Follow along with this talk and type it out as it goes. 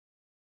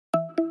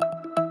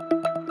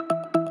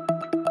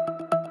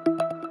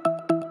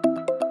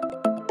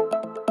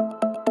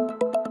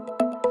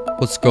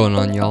What's going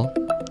on, y'all?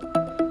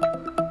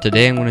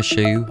 Today I'm going to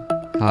show you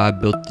how I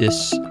built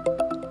this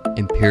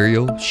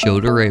Imperial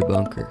shield array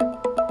bunker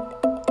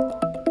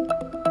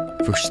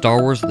for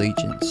Star Wars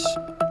Legions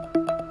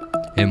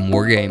and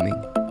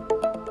Wargaming.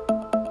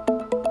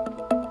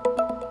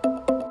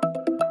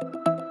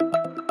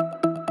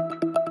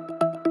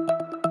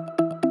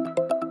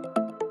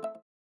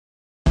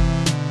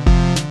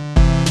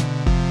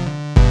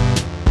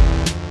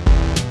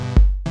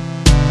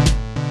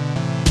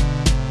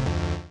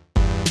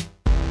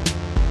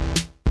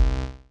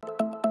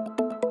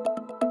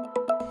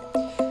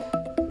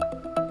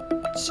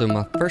 So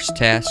my first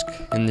task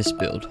in this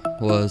build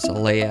was a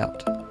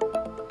layout.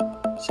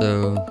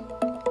 So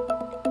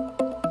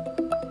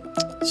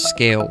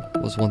scale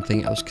was one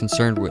thing I was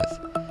concerned with,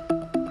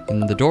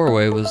 and the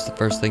doorway was the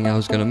first thing I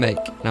was going to make.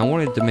 And I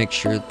wanted to make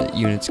sure that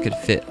units could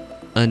fit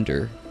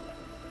under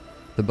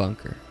the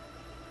bunker.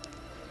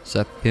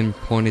 So I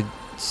pinpointed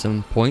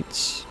some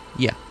points,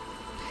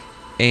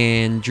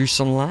 and drew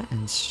some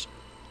lines,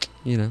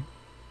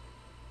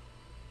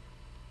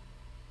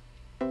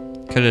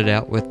 Cut it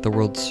out with the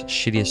world's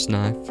shittiest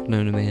knife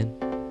known to man.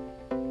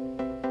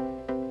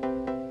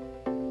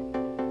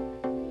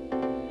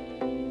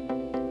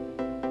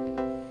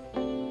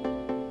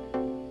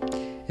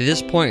 At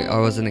this point, I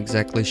wasn't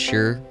exactly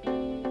sure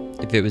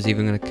if it was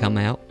even going to come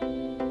out,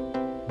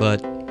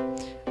 but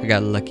I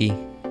got lucky,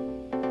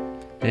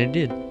 and it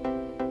did.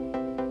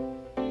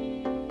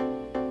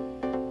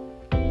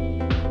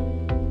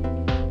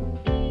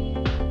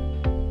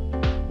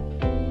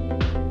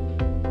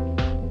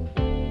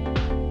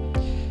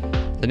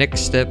 The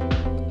next step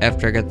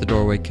after I got the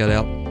doorway cut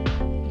out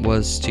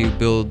was to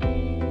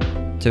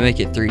make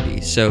it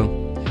 3D. So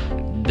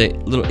the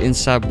little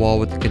inside wall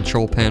with the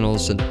control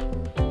panels and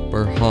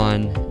where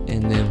Han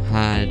and them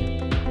hide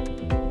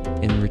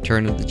in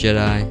Return of the Jedi,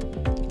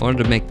 I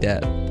wanted to make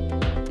that.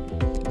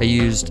 I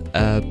used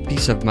a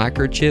piece of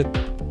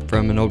microchip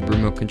from an old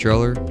remote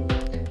controller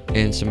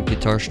and some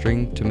guitar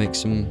string to make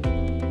some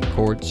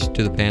chords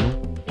to the panel.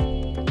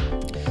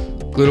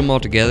 Glued them all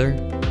together,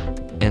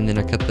 and then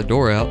I cut the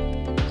door out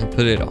and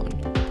put it on.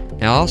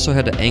 Now I also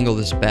had to angle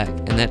this back,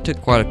 and that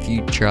took quite a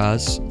few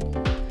tries.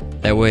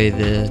 That way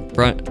the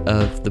front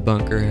of the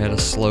bunker had a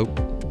slope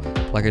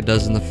like it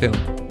does in the film.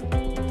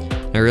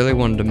 I really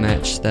wanted to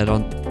match that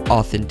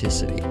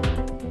authenticity.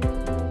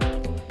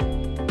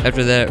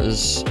 After that, it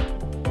was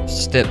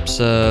steps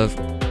of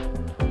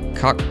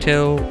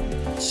cocktail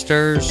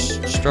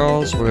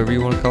straws, whatever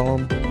you want to call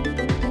them.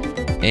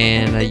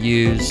 And I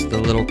used the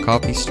little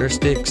coffee stir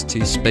sticks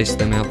to space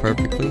them out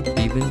perfectly,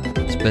 even,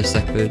 as best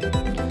I could.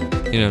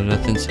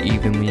 Nothing's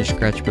even when you're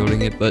scratch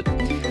building it, but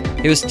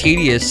it was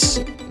tedious,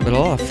 but a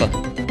lot of fun.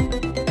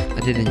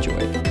 I did enjoy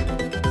it.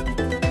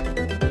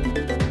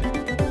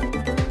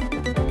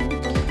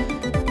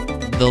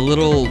 The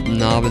little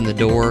knob in the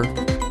door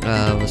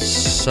was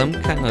some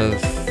kind of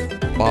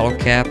bottle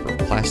cap or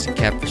plastic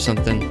cap or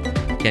something.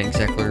 Can't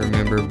exactly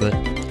remember, but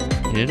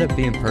it ended up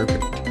being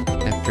perfect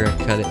after I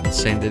cut it and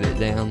sanded it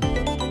down.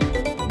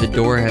 The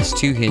door has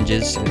two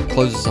hinges and it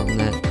closes on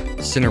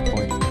that center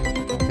point.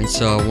 And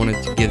so I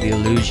wanted to give the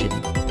illusion,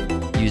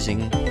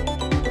 using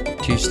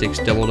two sticks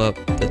doubled up,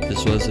 that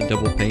this was a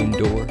double pane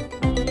door.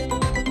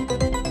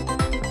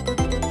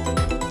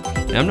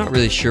 And I'm not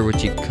really sure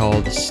what you'd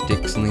call the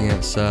sticks on the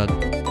outside.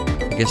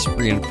 I guess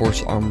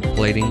reinforced armor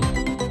plating,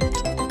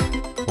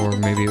 or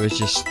maybe it was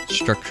just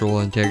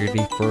structural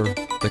integrity for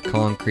the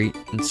concrete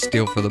and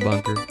steel for the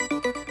bunker.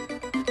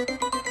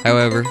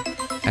 However,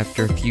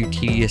 after a few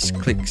tedious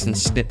clicks and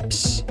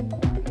snips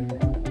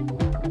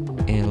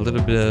and a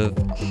little bit of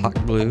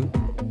hot glue,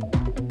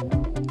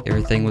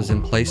 everything was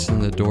in place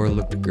and the door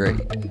looked great.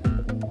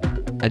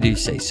 I do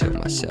say so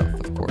myself,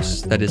 of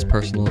course. That is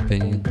personal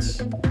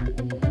opinions.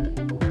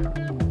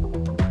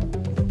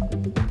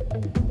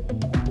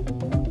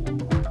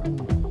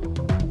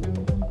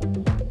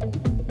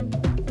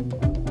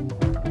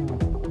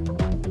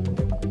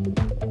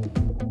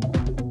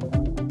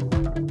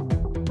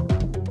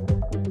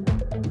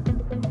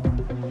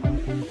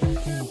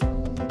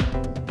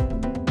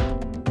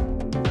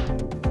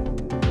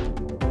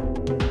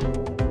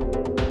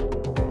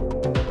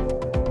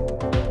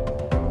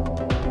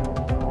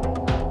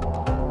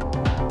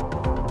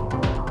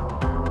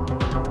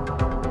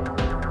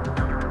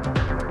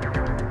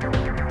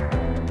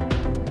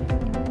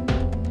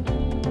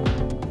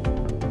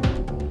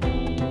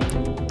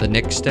 The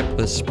next step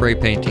was spray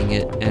painting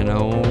it, and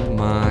oh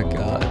my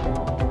god.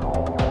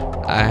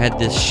 I had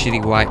this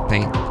shitty white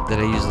paint that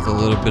I used with a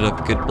little bit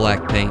of good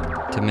black paint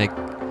to make,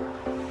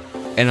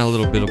 and a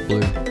little bit of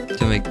blue,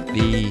 to make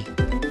the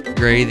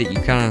gray that you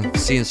kind of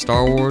see in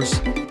Star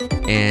Wars,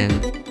 and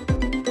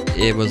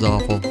it was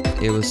awful.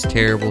 It was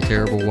terrible,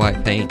 terrible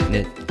white paint, and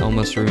it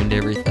almost ruined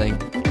everything.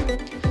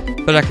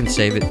 But I can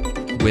save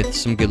it with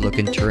some good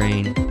looking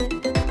terrain.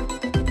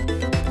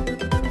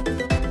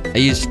 I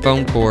used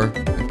foam core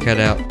and cut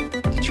out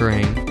the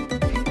terrain,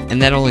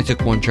 and that only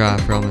took one try, I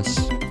promise.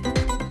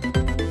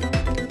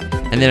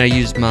 And then I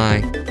used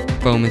my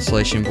foam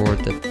insulation board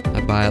that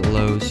I buy at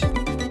Lowe's.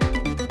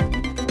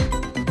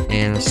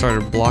 and I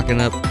started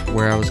blocking up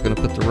where I was going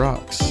to put the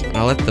rocks. And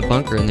I left the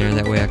bunker in there,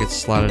 that way I could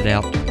slide it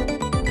out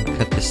and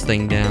cut this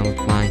thing down with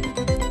my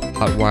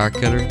hot wire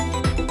cutter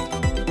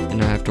and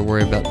not have to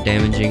worry about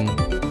damaging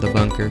the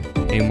bunker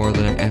any more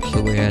than I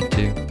absolutely had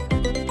to.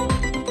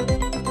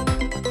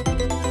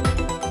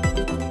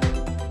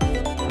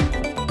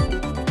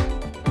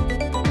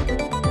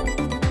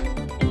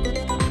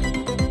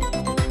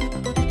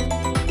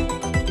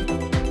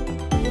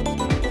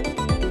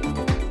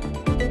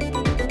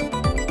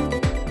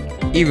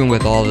 Even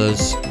with all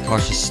those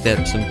cautious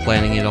steps and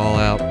planning it all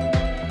out,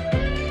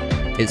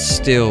 it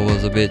still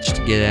was a bitch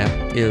to get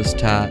out. It was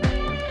tight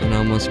and I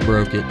almost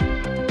broke it.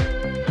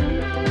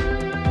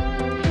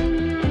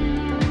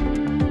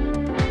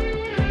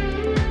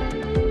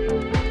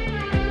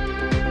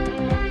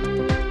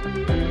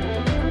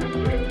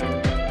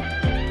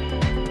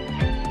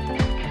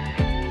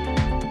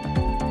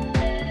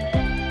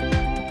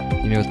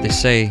 You know what they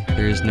say,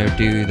 there is no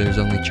do, there's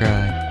only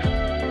try.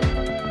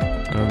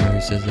 I don't know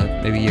who says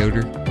that. Maybe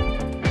Yoder.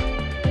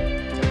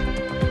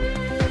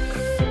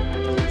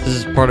 This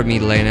is part of me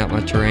laying out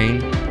my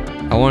terrain.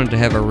 I wanted to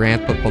have a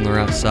ramp up on the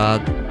right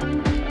side.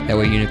 That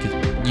way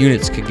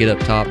units could get up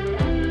top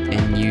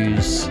and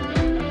use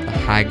the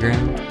high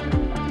ground.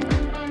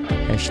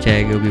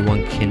 Hashtag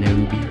Obi-Wan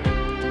Kenobi.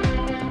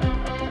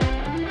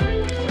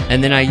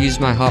 And then I used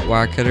my hot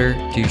wire cutter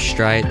to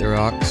striate the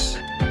rocks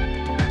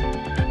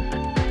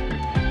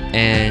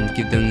and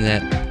give them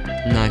that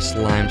nice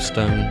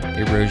limestone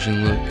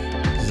erosion look,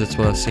 because that's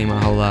what I've seen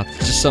my whole life.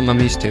 It's just something I'm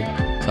used to,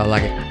 so I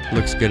like it. It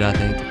looks good, I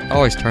think. It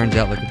always turns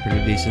out looking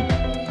pretty decent.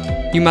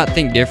 You might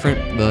think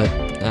different, but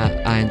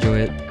I enjoy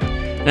it.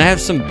 And I have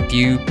some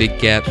few big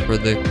gaps where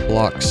the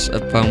blocks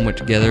of foam went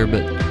together,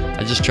 but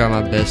I just try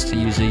my best to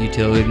use a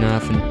utility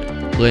knife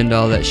and blend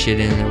all that shit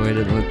in, that way it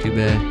doesn't look too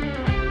bad.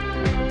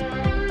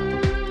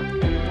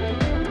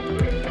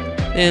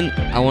 Then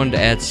I wanted to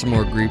add some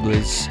more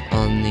greeblies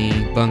on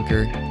the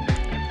bunker.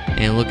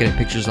 And looking at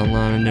pictures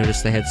online, I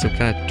noticed they had some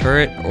kind of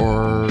turret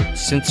or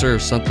sensor or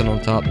something on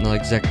top. I'm not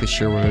exactly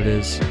sure what it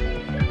is.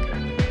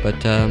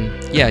 But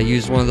yeah, I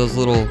used one of those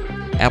little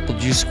apple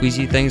juice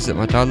squeezy things that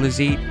my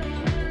toddlers eat,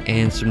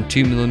 and some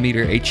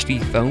 2mm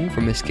HD foam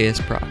from SKS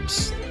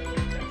Props.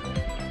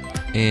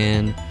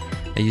 And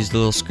I used a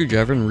little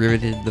screwdriver and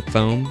riveted the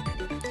foam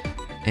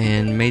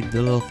and made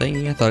the little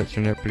thingy. I thought it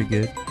turned out pretty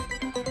good.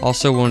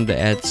 Also wanted to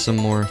add some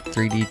more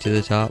 3D to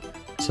the top,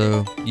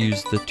 so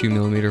used the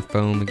 2mm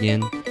foam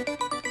again.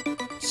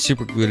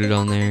 Super glued it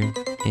on there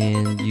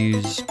and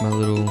used my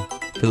little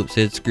Phillips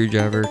head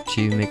screwdriver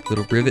to make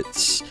little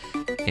rivets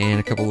and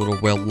a couple little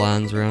weld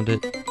lines around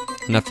it.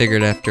 And I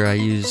figured after I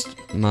used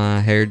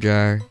my hair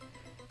dryer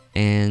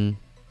and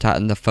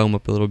tightened the foam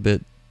up a little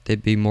bit,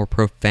 they'd be more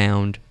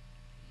profound.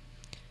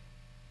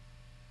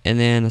 And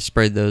then I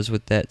sprayed those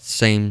with that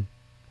same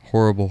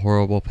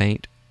horrible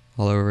paint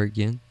all over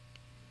again.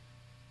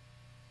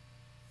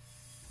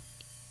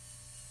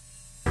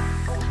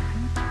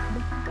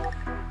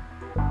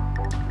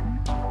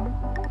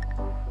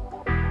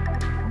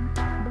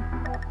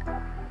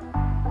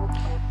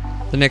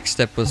 The next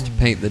step was to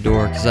paint the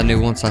door, because I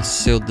knew once I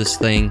sealed this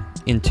thing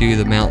into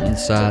the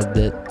mountainside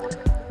that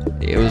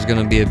it was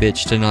going to be a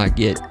bitch to not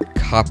get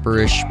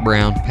copperish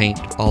brown paint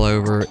all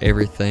over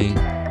everything.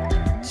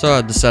 So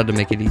I decided to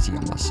make it easy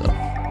on myself.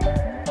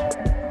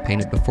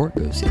 Paint it before it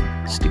goes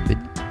in, stupid.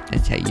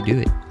 That's how you do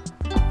it.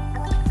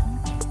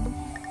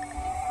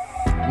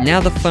 Now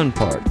the fun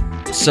part.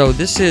 So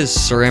this is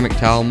ceramic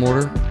tile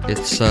mortar.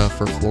 It's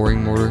for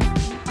flooring mortar.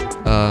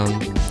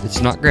 It's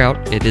not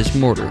grout, it is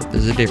mortar.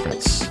 There's a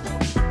difference.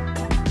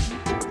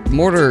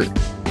 Mortar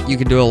you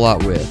can do a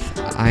lot with.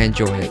 I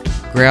enjoy it.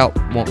 Grout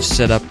won't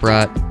set up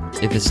right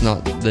if it's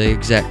not the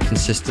exact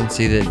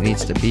consistency that it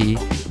needs to be,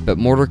 but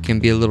mortar can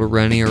be a little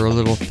runny or a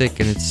little thick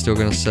and it's still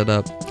going to set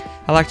up.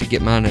 I like to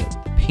get mine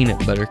at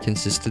peanut butter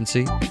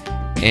consistency,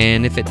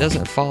 and if it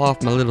doesn't fall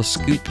off my little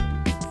scoop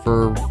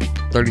for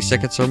 30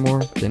 seconds or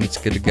more, then it's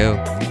good to go.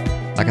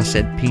 Like I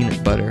said,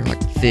 peanut butter, like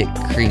thick,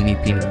 creamy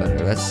peanut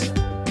butter. That's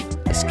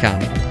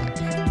kind of like.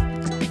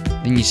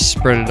 Then you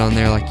spread it on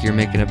there like you're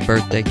making a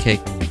birthday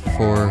cake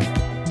for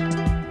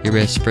your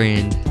best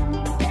friend,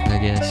 I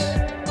guess.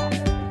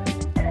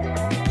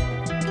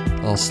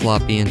 All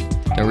sloppy and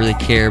don't really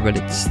care, but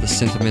it's the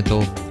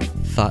sentimental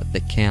thought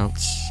that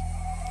counts.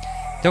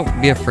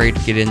 Don't be afraid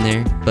to get in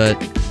there, but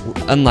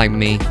unlike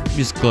me,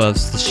 use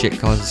gloves. This shit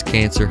causes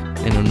cancer,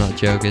 and I'm not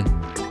joking.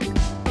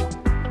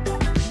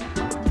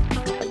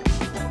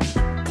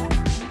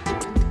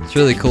 It's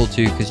really cool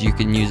too, because you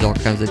can use all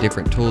kinds of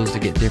different tools to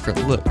get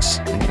different looks,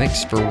 and it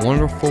makes for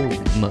wonderful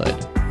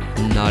mud.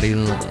 I'm not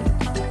even lying.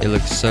 It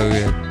looks so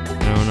good.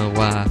 I don't know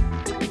why.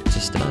 It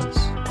just does.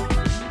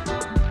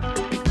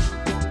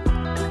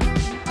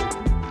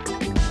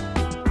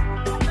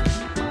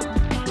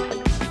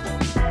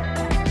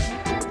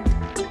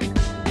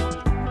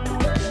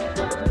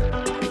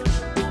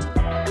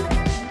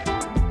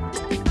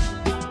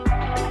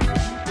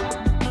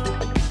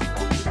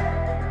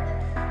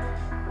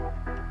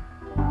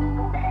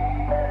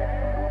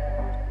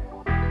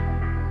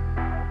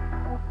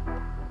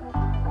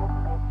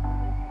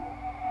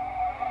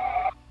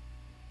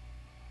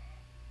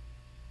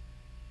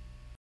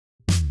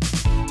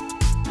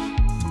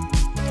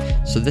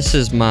 So this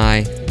is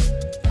my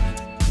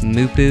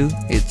Mupu.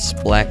 It's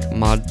black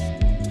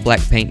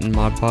paint and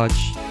Mod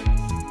Podge.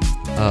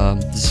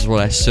 This is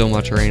what I seal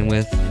my terrain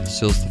with.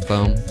 Seals the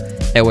foam.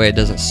 That way it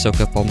doesn't soak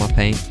up all my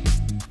paint.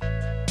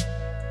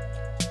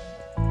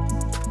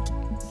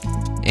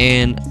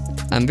 And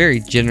I'm very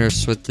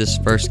generous with this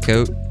first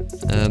coat.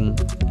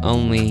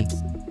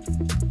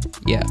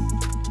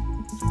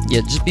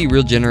 Just be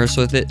real generous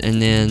with it,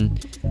 and then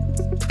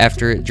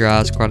after it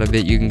dries quite a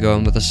bit, you can go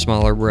in with a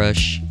smaller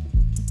brush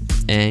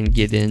and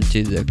get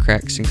into the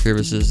cracks and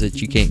crevices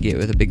that you can't get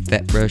with a big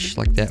fat brush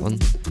like that one.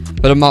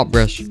 But a mop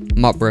brush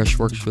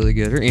works really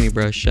good, or any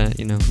brush.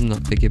 You know, I'm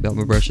not picky about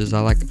my brushes.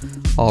 I like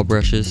all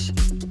brushes,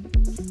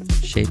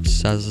 shapes,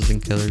 sizes,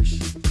 and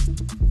colors.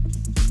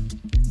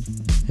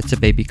 It's a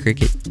baby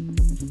cricket.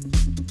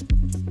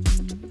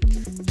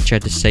 I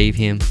tried to save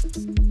him,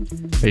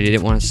 but he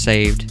didn't want it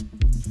saved.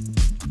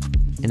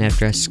 And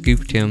after I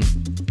scooped him,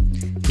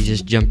 he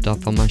just jumped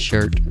off on my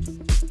shirt.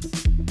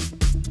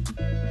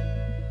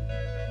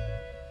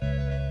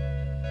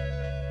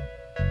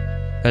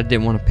 But I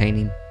didn't want to paint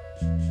him.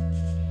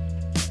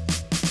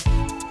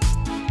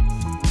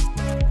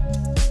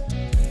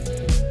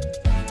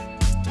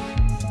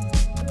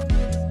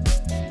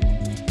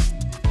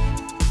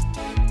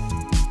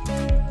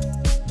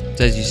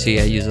 So as you see,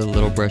 I use a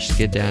little brush to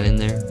get down in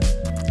there.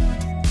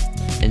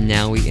 And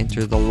now we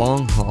enter the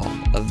long haul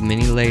of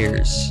many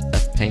layers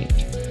of paint.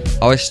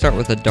 I always start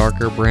with a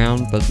darker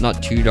brown, but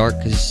not too dark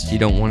because you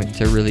don't want it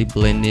to really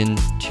blend in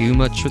too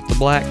much with the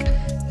black.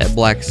 That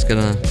black is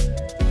gonna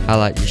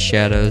highlight your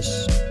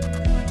shadows.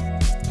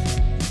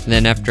 And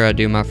then after I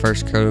do my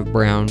first coat of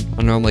brown,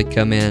 I normally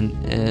come in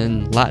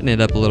and lighten it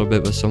up a little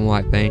bit with some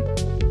white paint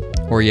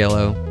or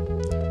yellow.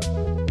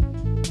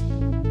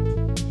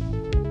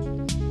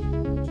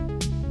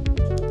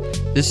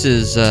 This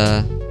is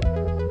I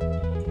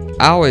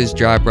always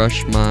dry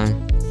brush my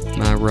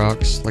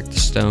rocks, like the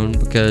stone,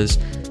 because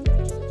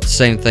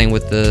same thing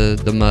with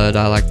the mud.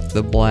 I like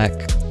the black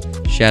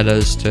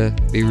shadows to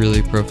be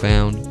really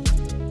profound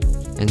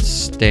and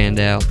stand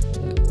out.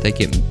 I think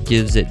it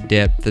gives it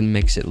depth and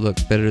makes it look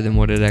better than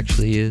what it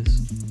actually is.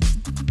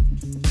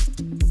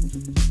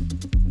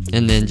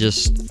 And then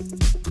just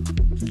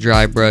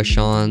dry brush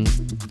on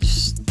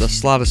just the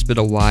slightest bit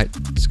of white.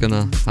 It's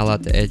gonna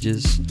highlight the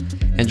edges.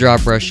 And dry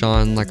brush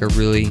on like a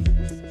really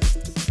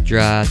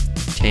dry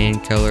tan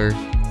color.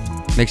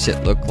 Makes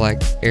it look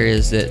like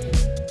areas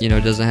that, you know,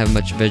 doesn't have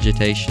much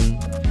vegetation.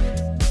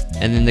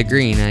 And then the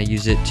green, I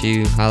use it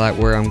to highlight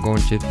where I'm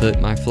going to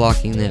put my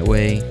flocking. That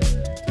way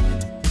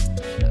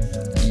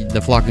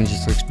the flocking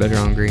just looks better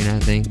on green, I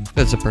think.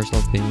 That's a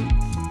personal opinion.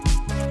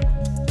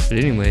 But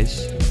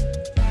anyways,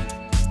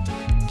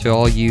 to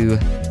all you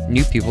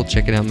new people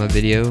checking out my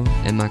video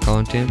and my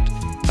content,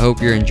 I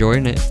hope you're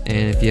enjoying it,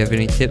 and if you have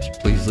any tips,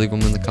 please leave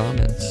them in the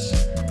comments.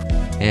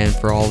 And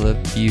for all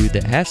of you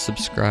that have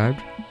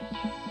subscribed,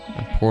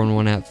 I'm pouring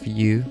one out for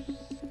you.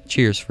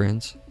 Cheers,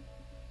 friends.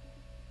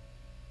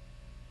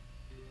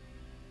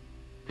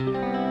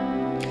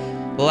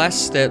 The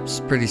last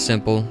step's pretty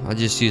simple. I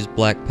just use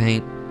black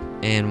paint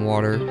and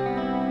water,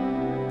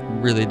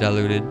 really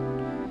diluted,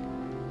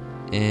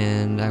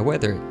 and I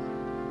weather it.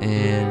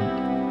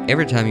 And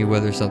every time you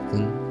weather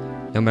something,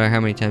 no matter how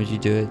many times you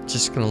do it, it's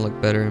just gonna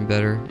look better and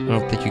better. I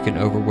don't think you can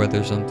over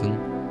weather something.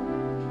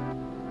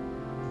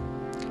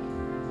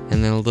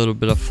 And then a little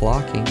bit of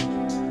flocking,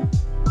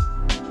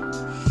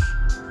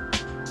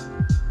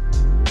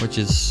 which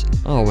is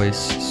always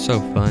so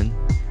fun.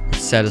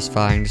 It's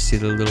satisfying to see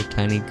the little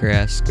tiny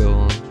grass go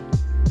on.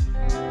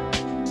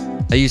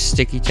 I use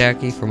sticky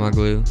tacky for my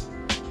glue.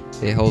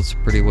 It holds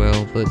pretty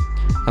well, but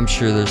I'm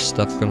sure there's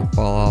stuff gonna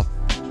fall off.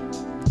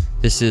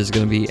 This is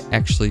gonna be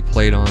actually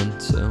played on,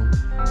 so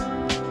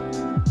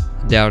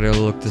I doubt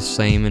it'll look the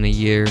same in a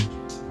year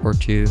or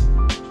two.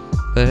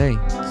 But hey,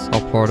 it's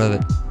all part of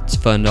it. It's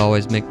fun to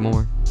always make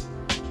more.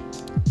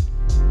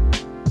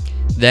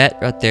 That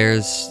right there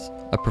is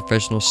a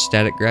professional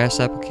static grass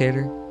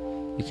applicator.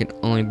 You can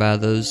only buy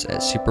those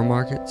at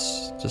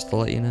supermarkets, just to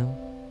let you know.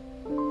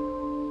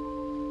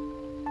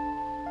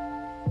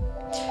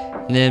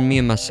 And then me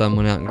and my son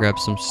went out and grabbed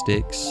some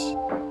sticks.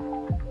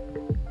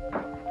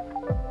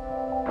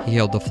 He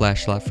held the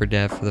flashlight for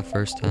Dad for the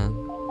first time.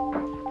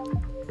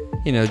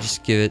 You know,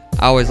 just give it.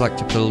 I always like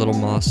to put a little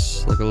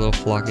moss, like a little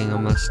flocking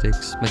on my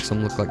sticks. Makes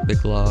them look like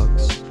big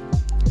logs.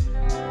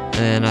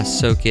 And I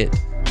soak it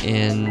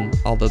in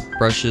all the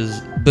bushes,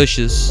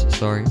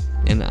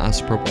 in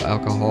isopropyl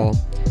alcohol,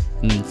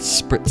 and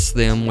spritz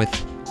them with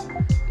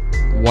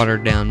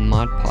watered down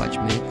Mod Podge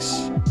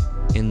mix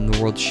in the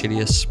world's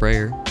shittiest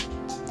sprayer.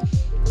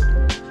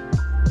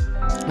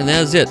 And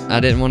that was it. I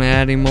didn't want to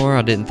add any more.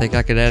 I didn't think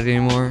I could add any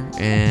more,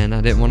 and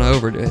I didn't want to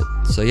overdo it.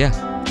 So yeah,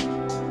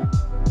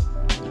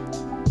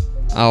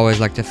 I always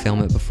like to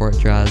film it before it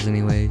dries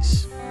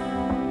anyways.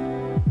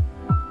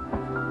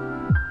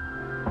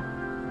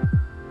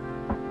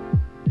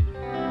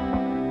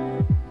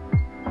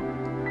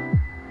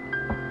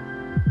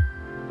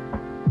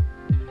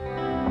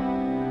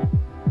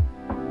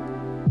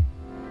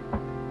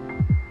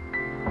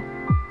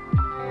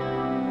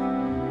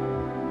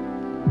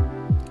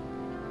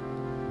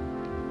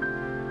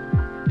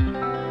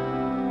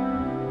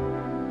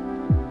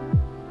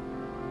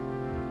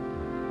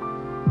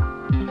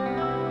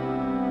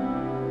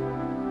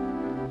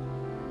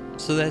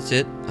 So that's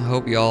it. I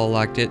hope you all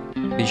liked it.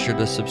 Be sure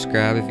to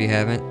subscribe if you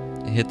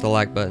haven't. Hit the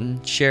like button.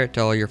 Share it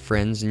to all your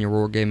friends and your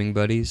wargaming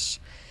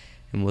buddies.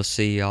 And we'll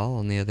see y'all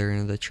on the other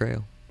end of the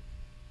trail.